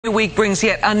The week brings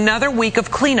yet another week of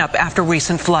cleanup after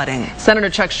recent flooding. Senator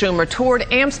Chuck Schumer toured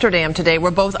Amsterdam today, where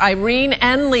both Irene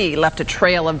and Lee left a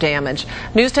trail of damage.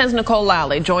 News 10's Nicole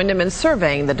Lally joined him in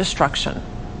surveying the destruction.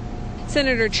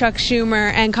 Senator Chuck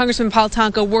Schumer and Congressman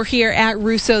Tonko were here at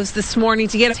Russo's this morning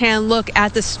to get a hand look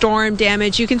at the storm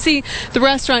damage. You can see the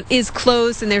restaurant is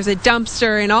closed and there's a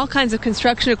dumpster and all kinds of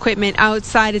construction equipment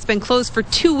outside. It's been closed for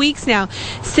 2 weeks now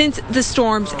since the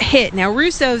storms hit. Now,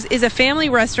 Russo's is a family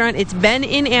restaurant. It's been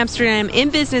in Amsterdam,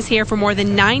 in business here for more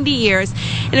than 90 years,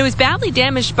 and it was badly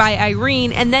damaged by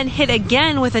Irene and then hit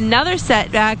again with another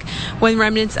setback when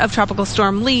remnants of Tropical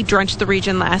Storm Lee drenched the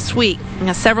region last week.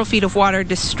 Now, several feet of water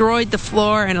destroyed the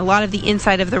floor and a lot of the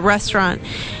inside of the restaurant.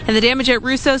 And the damage at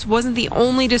Russo's wasn't the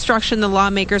only destruction the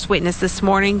lawmakers witnessed this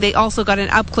morning. They also got an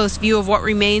up-close view of what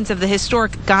remains of the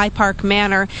historic Guy Park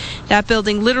Manor. That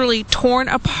building literally torn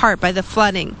apart by the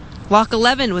flooding. Lock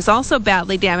 11 was also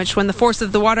badly damaged when the force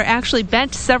of the water actually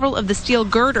bent several of the steel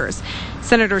girders.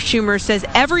 Senator Schumer says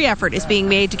every effort is being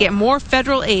made to get more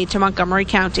federal aid to Montgomery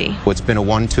County. It's been a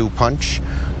 1-2 punch,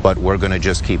 but we're going to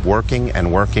just keep working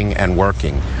and working and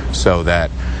working so that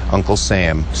Uncle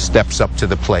Sam steps up to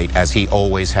the plate as he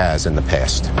always has in the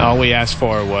past. All we asked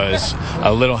for was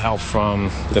a little help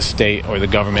from the state or the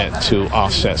government to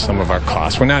offset some of our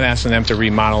costs. We're not asking them to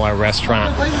remodel our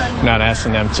restaurant. We're not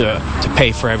asking them to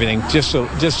pay for everything. Just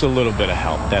a little bit of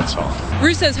help, that's all.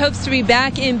 Russo's hopes to be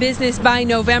back in business by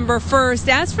November 1st.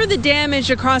 As for the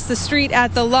damage across the street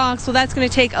at the locks, well, that's going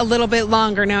to take a little bit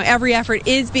longer. Now, every effort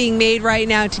is being made right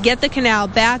now to get the canal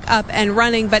back up and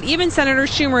running, but even Senator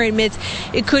Schumer admits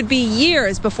it could be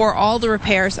years before all the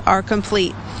repairs are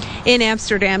complete. In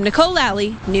Amsterdam, Nicole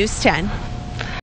Lally, News 10.